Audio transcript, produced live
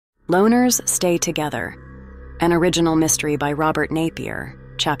Loners Stay Together, an original mystery by Robert Napier,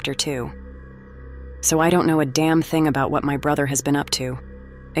 Chapter 2. So I don't know a damn thing about what my brother has been up to,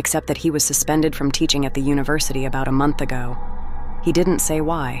 except that he was suspended from teaching at the university about a month ago. He didn't say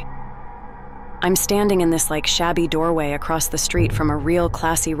why. I'm standing in this shabby doorway across the street from a real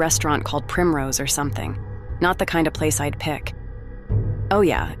classy restaurant called Primrose or something. Not the kind of place I'd pick. Oh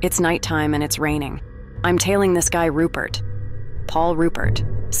yeah, it's nighttime and it's raining. I'm tailing this guy Rupert. Paul Rupert.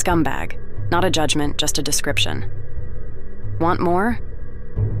 Scumbag. Not a judgment, just a description. Want more?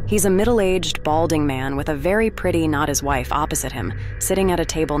 He's a middle-aged, balding man with a very pretty not-his-wife opposite him, sitting at a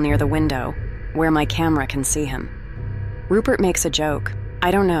table near the window, where my camera can see him. Rupert makes a joke.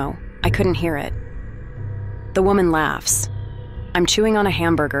 I don't know. I couldn't hear it. The woman laughs. I'm chewing on a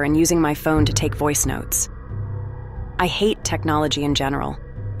hamburger and using my phone to take voice notes. I hate technology in general,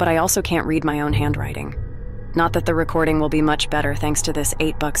 but I also can't read my own handwriting. Not that the recording will be much better thanks to this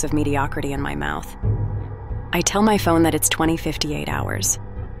 $8 of mediocrity in my mouth. I tell my phone that it's 20:58 hours.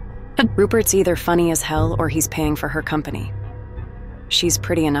 Rupert's either funny as hell or he's paying for her company. She's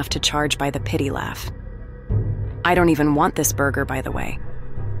pretty enough to charge by the pity laugh. I don't even want this burger, by the way.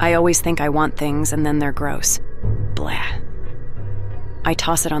 I always think I want things and then they're gross. Blah. I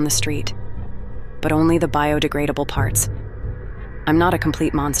toss it on the street, but only the biodegradable parts. I'm not a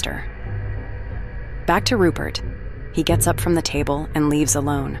complete monster. Back to Rupert. He gets up from the table and leaves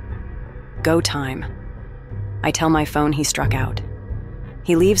alone. Go time. I tell my phone he struck out.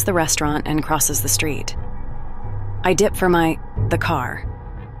 He leaves the restaurant and crosses the street. I dip for the car.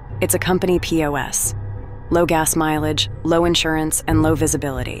 It's a company POS. Low gas mileage, low insurance, and low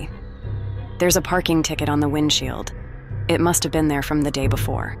visibility. There's a parking ticket on the windshield. It must have been there from the day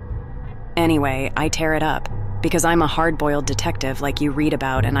before. Anyway, I tear it up, because I'm a hard-boiled detective like you read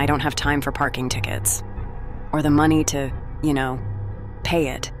about and I don't have time for parking tickets. Or the money to, pay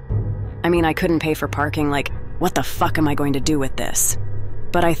it. I mean, I couldn't pay for parking, what the fuck am I going to do with this?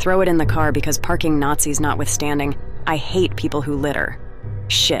 But I throw it in the car because parking Nazis notwithstanding, I hate people who litter.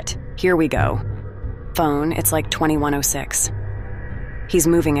 Shit, here we go. Phone, it's 21:06. He's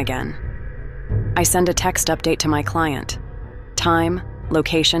moving again. I send a text update to my client. Time,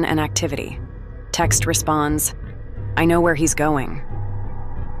 location, and activity. Text responds, I know where he's going.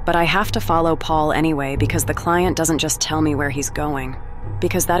 But I have to follow Paul anyway because the client doesn't just tell me where he's going,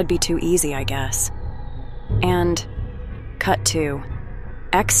 because that'd be too easy, I guess. And cut to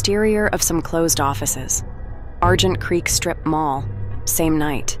exterior of some closed offices. Argent Creek Strip Mall, same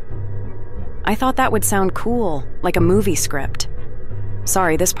night. I thought that would sound cool, like a movie script.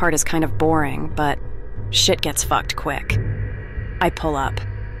 Sorry, this part is kind of boring, but shit gets fucked quick. I pull up.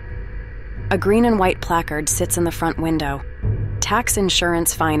 A green and white placard sits in the front window. Tax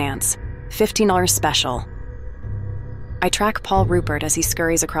Insurance Finance, $15 special. I track Paul Rupert as he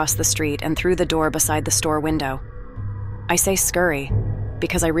scurries across the street and through the door beside the store window. I say scurry,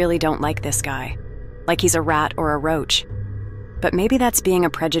 because I really don't like this guy. Like he's a rat or a roach. But maybe that's being a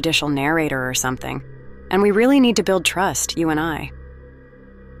prejudicial narrator or something. And we really need to build trust, you and I.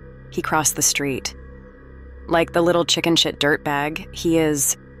 He crossed the street. Like the little chicken shit dirtbag, he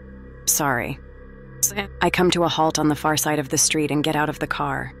is... sorry. I come to a halt on the far side of the street and get out of the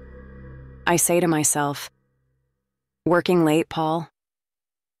car. I say to myself, working late, Paul?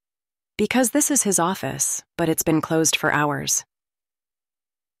 Because this is his office, but it's been closed for hours.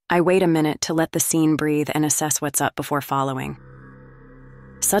 I wait a minute to let the scene breathe and assess what's up before following.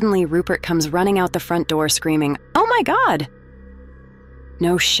 Suddenly, Rupert comes running out the front door screaming, "Oh my God!"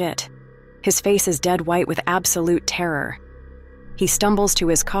 No shit. His face is dead white with absolute terror. He stumbles to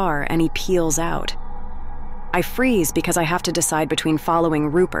his car and he peels out. I freeze because I have to decide between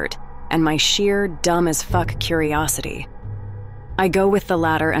following Rupert and my sheer dumb-as-fuck curiosity. I go with the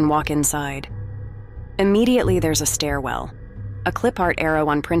latter and walk inside. Immediately, there's a stairwell. A clip art arrow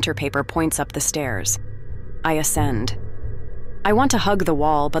on printer paper points up the stairs. I ascend. I want to hug the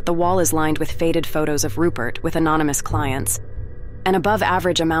wall, but the wall is lined with faded photos of Rupert with anonymous clients. An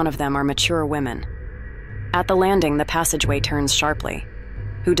above-average amount of them are mature women. At the landing, the passageway turns sharply.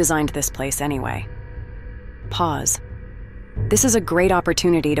 Who designed this place anyway? Pause. This is a great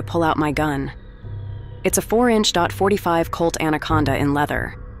opportunity to pull out my gun. It's a 4-inch .45 Colt Anaconda in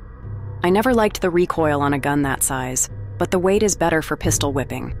leather. I never liked the recoil on a gun that size, but the weight is better for pistol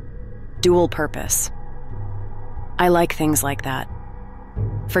whipping. Dual purpose. I like things like that.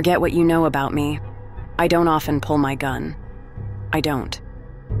 Forget what you know about me. I don't often pull my gun. I don't.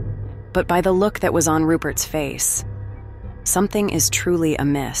 But by the look that was on Rupert's face, something is truly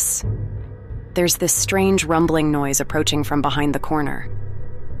amiss. There's this strange rumbling noise approaching from behind the corner.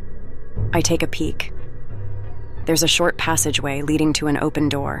 I take a peek. There's a short passageway leading to an open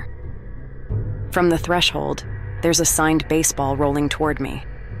door. From the threshold, there's a signed baseball rolling toward me.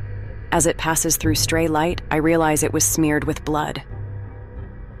 As it passes through stray light, I realize it was smeared with blood.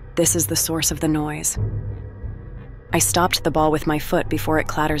 This is the source of the noise. I stopped the ball with my foot before it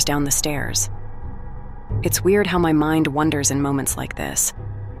clatters down the stairs. It's weird how my mind wanders in moments like this.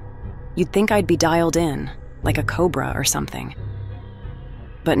 You'd think I'd be dialed in, like a cobra or something.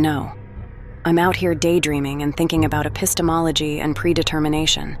 But no, I'm out here daydreaming and thinking about epistemology and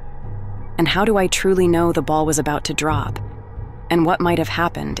predetermination. And how do I truly know the ball was about to drop? And what might have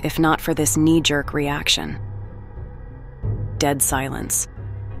happened if not for this knee-jerk reaction? Dead silence.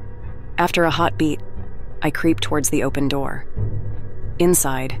 After a hot beat, I creep towards the open door.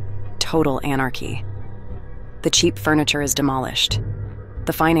 Inside, total anarchy. The cheap furniture is demolished.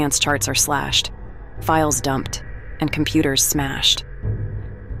 The finance charts are slashed, files dumped, and computers smashed.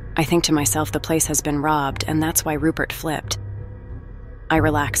 I think to myself the place has been robbed, and that's why Rupert flipped. I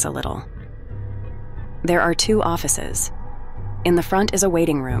relax a little. There are 2 offices. In the front is a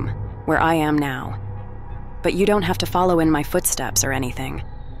waiting room, where I am now. But you don't have to follow in my footsteps or anything.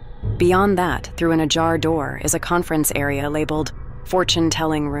 Beyond that, through an ajar door, is a conference area labeled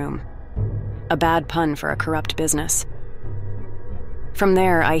fortune-telling room. A bad pun for a corrupt business. From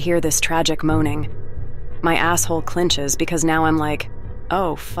there, I hear this tragic moaning. My asshole clenches because now I'm like,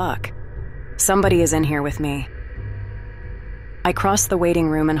 oh, fuck. Somebody is in here with me. I cross the waiting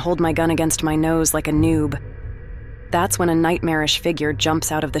room and hold my gun against my nose like a noob. That's when a nightmarish figure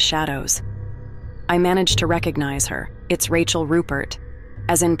jumps out of the shadows. I manage to recognize her. It's Rachel Rupert,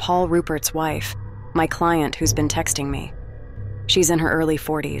 as in Paul Rupert's wife, my client who's been texting me. She's in her early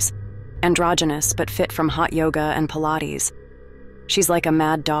 40s, androgynous but fit from hot yoga and Pilates. She's like a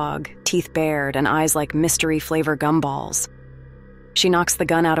mad dog, teeth bared and eyes like mystery flavor gumballs. She knocks the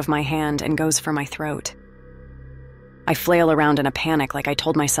gun out of my hand and goes for my throat. I flail around in a panic like I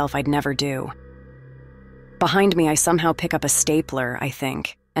told myself I'd never do. Behind me, I somehow pick up a stapler, I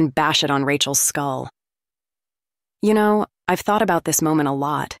think, and bash it on Rachel's skull. You know, I've thought about this moment a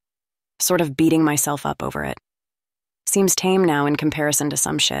lot, sort of beating myself up over it. Seems tame now in comparison to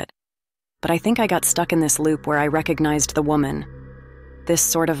some shit. But I think I got stuck in this loop where I recognized the woman, this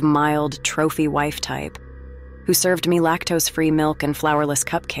sort of mild trophy wife type, who served me lactose-free milk and flourless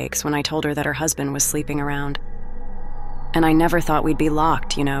cupcakes when I told her that her husband was sleeping around. And I never thought we'd be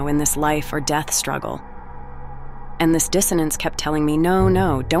locked, you know, in this life or death struggle. And this dissonance kept telling me,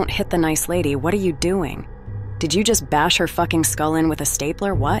 no, don't hit the nice lady. What are you doing? Did you just bash her fucking skull in with a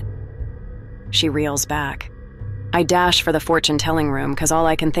stapler? What? She reels back. I dash for the fortune-telling room because all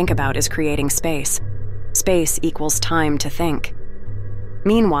I can think about is creating space. Space equals time to think.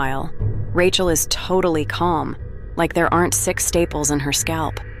 Meanwhile, Rachel is totally calm, like there aren't 6 staples in her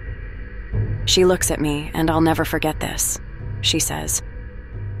scalp. She looks at me, and I'll never forget this. She says,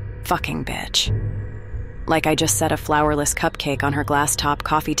 "Fucking bitch." Like I just set a flourless cupcake on her glass-top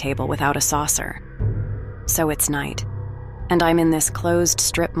coffee table without a saucer. So it's night, and I'm in this closed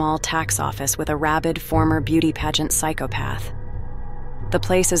strip mall tax office with a rabid former beauty pageant psychopath. The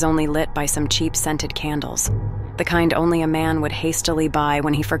place is only lit by some cheap scented candles, the kind only a man would hastily buy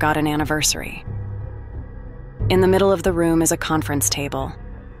when he forgot an anniversary. In the middle of the room is a conference table.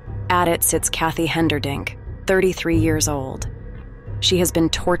 At it sits Kathy Henderdink, 33 years old. She has been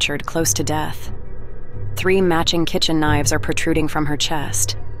tortured close to death. 3 matching kitchen knives are protruding from her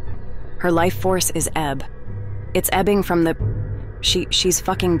chest. Her life force is ebb. It's ebbing from the... She's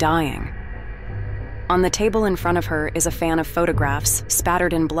fucking dying. On the table in front of her is a fan of photographs,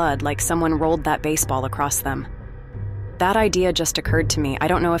 spattered in blood like someone rolled that baseball across them. That idea just occurred to me. I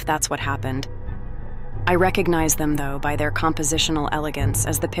don't know if that's what happened. I recognize them, though, by their compositional elegance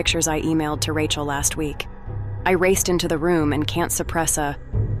as the pictures I emailed to Rachel last week. I raced into the room and can't suppress a,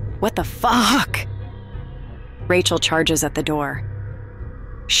 "What the fuck?" Rachel charges at the door.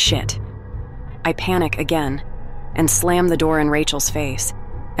 Shit. I panic again and slam the door in Rachel's face,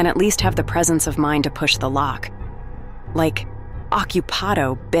 and at least have the presence of mind to push the lock. Like,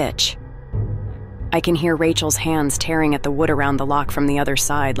 occupado, bitch. I can hear Rachel's hands tearing at the wood around the lock from the other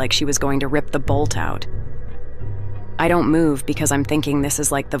side like she was going to rip the bolt out. I don't move because I'm thinking this is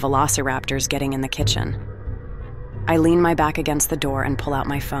like the velociraptors getting in the kitchen. I lean my back against the door and pull out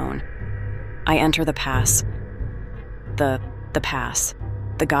my phone. I enter the pass. The pass.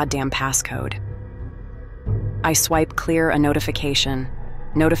 The goddamn passcode. I swipe clear a notification.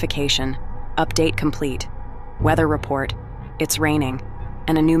 Notification. Update complete. Weather report. It's raining.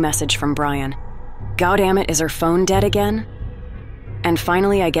 And a new message from Brian. Goddammit, is her phone dead again? And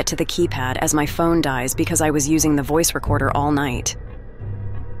finally I get to the keypad as my phone dies because I was using the voice recorder all night.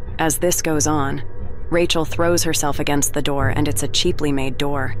 As this goes on, Rachel throws herself against the door, and it's a cheaply made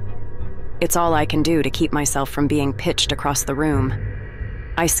door. It's all I can do to keep myself from being pitched across the room.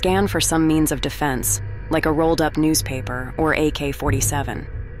 I scan for some means of defense, like a rolled-up newspaper or AK-47.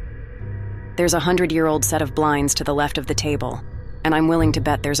 There's a 100-year-old set of blinds to the left of the table, and I'm willing to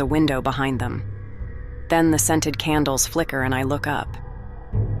bet there's a window behind them. Then the scented candles flicker and I look up.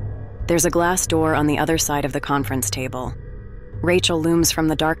 There's a glass door on the other side of the conference table. Rachel looms from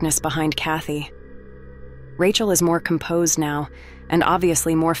the darkness behind Cassie. Rachel is more composed now, and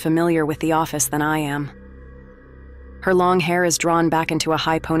obviously more familiar with the office than I am. Her long hair is drawn back into a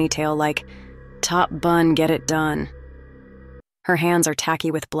high ponytail like, "Top bun, get it done." Her hands are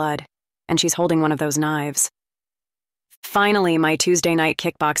tacky with blood, and she's holding one of those knives. Finally, my Tuesday night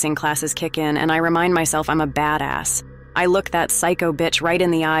kickboxing classes kick in, and I remind myself I'm a badass. I look that psycho bitch right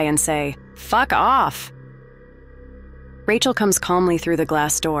in the eye and say, "Fuck off!" Rachel comes calmly through the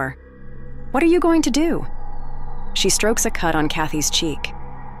glass door. "What are you going to do?" She strokes a cut on Cassie's cheek.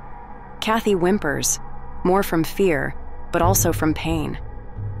 Cassie whimpers, more from fear, but also from pain.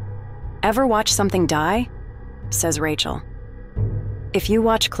 "Ever watch something die?" says Rachel. "If you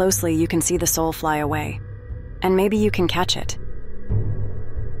watch closely, you can see the soul fly away, and maybe you can catch it."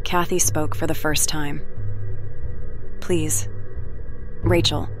 Cassie spoke for the first time. "Please,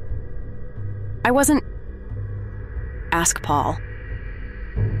 Rachel. I wasn't..." "Ask Paul."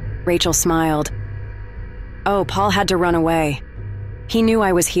 Rachel smiled. "Oh, Paul had to run away. He knew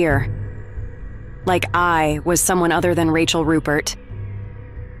I was here. Like I was someone other than Rachel Rupert."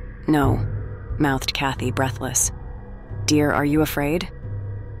 "No," mouthed Cassie, breathless. "Dear, are you afraid?"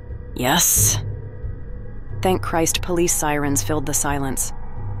 "Yes." Thank Christ, police sirens filled the silence.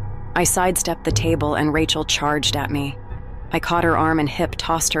 I sidestepped the table and Rachel charged at me. I caught her arm and hip,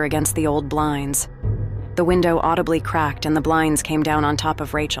 tossed her against the old blinds. The window audibly cracked and the blinds came down on top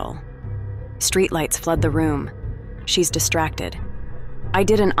of Rachel. Streetlights flood the room. She's distracted. I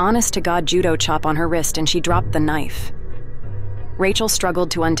did an honest-to-God judo chop on her wrist and she dropped the knife. Rachel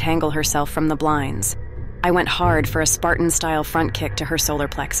struggled to untangle herself from the blinds. I went hard for a Spartan-style front kick to her solar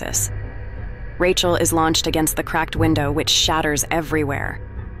plexus. Rachel is launched against the cracked window, which shatters everywhere.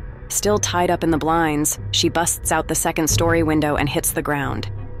 Still tied up in the blinds, she busts out the second-story window and hits the ground.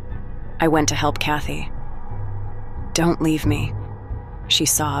 I went to help Cassie. "Don't leave me," she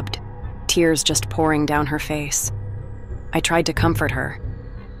sobbed, tears just pouring down her face. I tried to comfort her,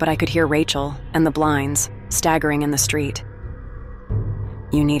 but I could hear Rachel and the blinds staggering in the street.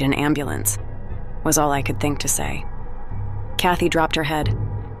 "You need an ambulance," was all I could think to say. Cassie dropped her head.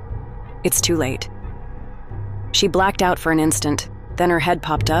 "It's too late." She blacked out for an instant, then her head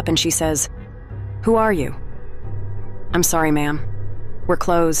popped up and she says, "Who are you?" "I'm sorry, ma'am. We're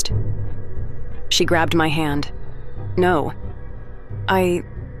closed." She grabbed my hand. "No.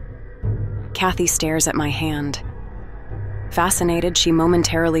 Cassie stares at my hand. Fascinated, she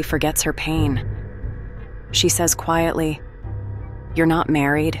momentarily forgets her pain. She says quietly, "You're not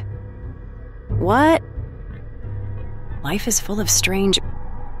married." "What?" "Life is full of strange..."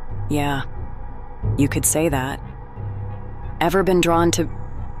 "Yeah, you could say that." "Ever been drawn to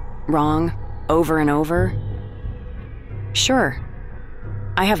wrong over and over?" "Sure."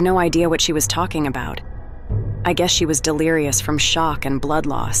 I have no idea what she was talking about. I guess she was delirious from shock and blood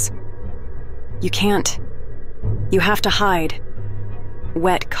loss. "You can't. You have to hide."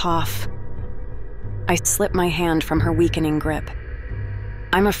 Wet cough. I slip my hand from her weakening grip.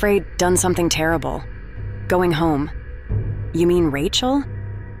 "I'm afraid done something terrible. Going home." "You mean Rachel?"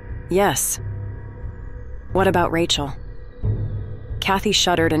 "Yes." "What about Rachel?" Cassie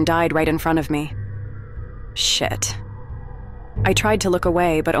shuddered and died right in front of me. Shit. I tried to look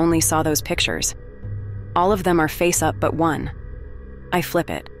away, but only saw those pictures. All of them are face up but one. I flip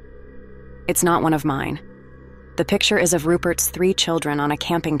it. It's not one of mine. The picture is of Rupert's 3 children on a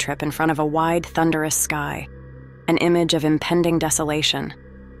camping trip in front of a wide, thunderous sky, an image of impending desolation.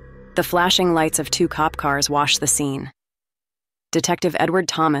 The flashing lights of 2 cop cars wash the scene. Detective Edward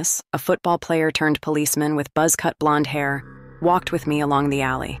Thomas, a football player turned policeman with buzz-cut blonde hair, walked with me along the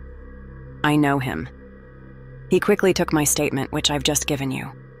alley. I know him. He quickly took my statement, which I've just given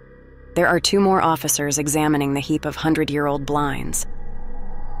you. There are 2 more officers examining the heap of 100-year-old blinds.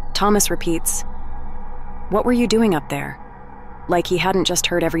 Thomas repeats, "What were you doing up there?" Like he hadn't just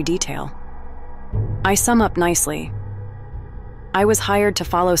heard every detail. I sum up nicely. I was hired to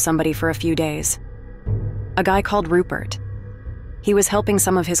follow somebody for a few days. A guy called Rupert. He was helping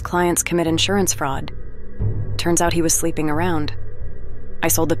some of his clients commit insurance fraud. Turns out he was sleeping around. I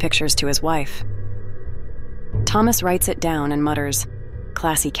sold the pictures to his wife. Thomas writes it down and mutters,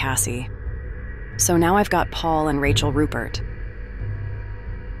 "Classy Cassie. So now I've got Paul and Rachel Rupert."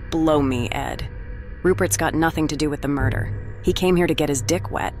 Blow me, Ed. Rupert's got nothing to do with the murder. He came here to get his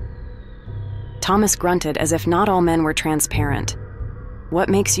dick wet. Thomas grunted as if not all men were transparent. What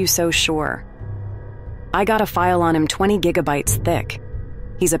makes you so sure? I got a file on him 20 gigabytes thick.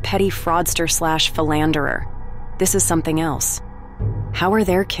 He's a petty fraudster/philanderer. This is something else. How are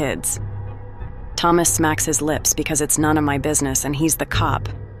their kids? Thomas smacks his lips because it's none of my business and he's the cop,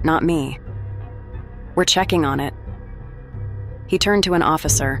 not me. We're checking on it. He turned to an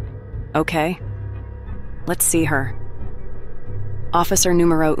officer. Okay. Let's see her. Officer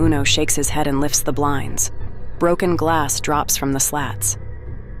numero uno shakes his head and lifts the blinds. Broken glass drops from the slats.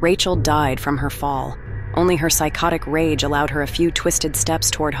 Rachel died from her fall. Only her psychotic rage allowed her a few twisted steps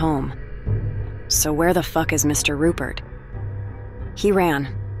toward home. So where the fuck is Mr. Rupert? He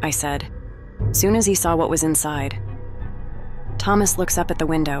ran, I said, soon as he saw what was inside. Thomas looks up at the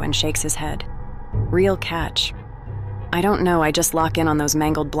window and shakes his head. Real catch. I don't know, I just lock in on those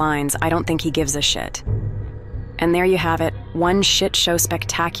mangled blinds. I don't think he gives a shit. And there you have it, one shit show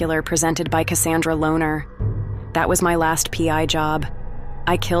spectacular presented by Cassie Loner. That was my last PI job.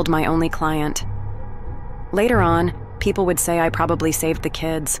 I killed my only client. Later on, people would say I probably saved the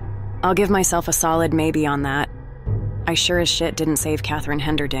kids. I'll give myself a solid maybe on that. I sure as shit didn't save Catherine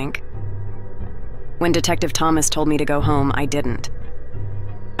Henderdink. When Detective Thomas told me to go home, I didn't.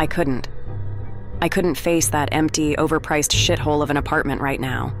 I couldn't. I couldn't face that empty, overpriced shithole of an apartment right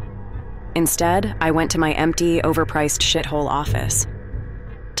now. Instead, I went to my empty, overpriced shithole office.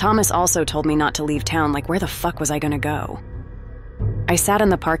 Thomas also told me not to leave town, like where the fuck was I gonna go? I sat in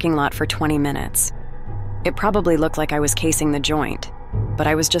the parking lot for 20 minutes. It probably looked like I was casing the joint, but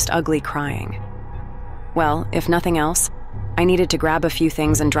I was just ugly crying. Well, if nothing else, I needed to grab a few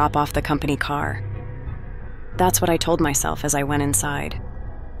things and drop off the company car. That's what I told myself as I went inside.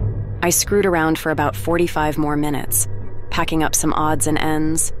 I screwed around for about 45 more minutes, packing up some odds and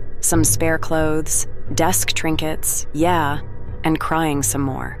ends, some spare clothes, desk trinkets, yeah, and crying some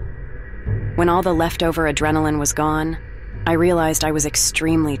more. When all the leftover adrenaline was gone, I realized I was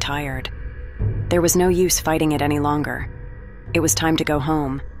extremely tired. There was no use fighting it any longer. It was time to go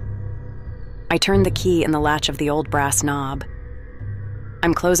home. I turned the key in the latch of the old brass knob.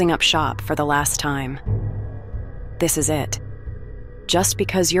 I'm closing up shop for the last time. This is it. Just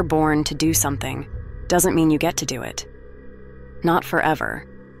because you're born to do something doesn't mean you get to do it. Not forever.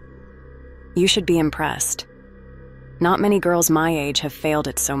 You should be impressed. Not many girls my age have failed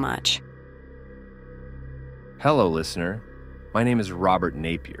it so much. Hello, listener. My name is Robert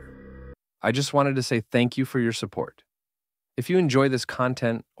Napier. I just wanted to say thank you for your support. If you enjoy this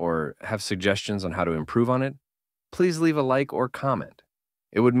content or have suggestions on how to improve on it, please leave a like or comment.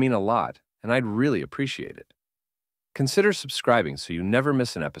 It would mean a lot, and I'd really appreciate it. Consider subscribing so you never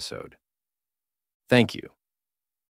miss an episode. Thank you.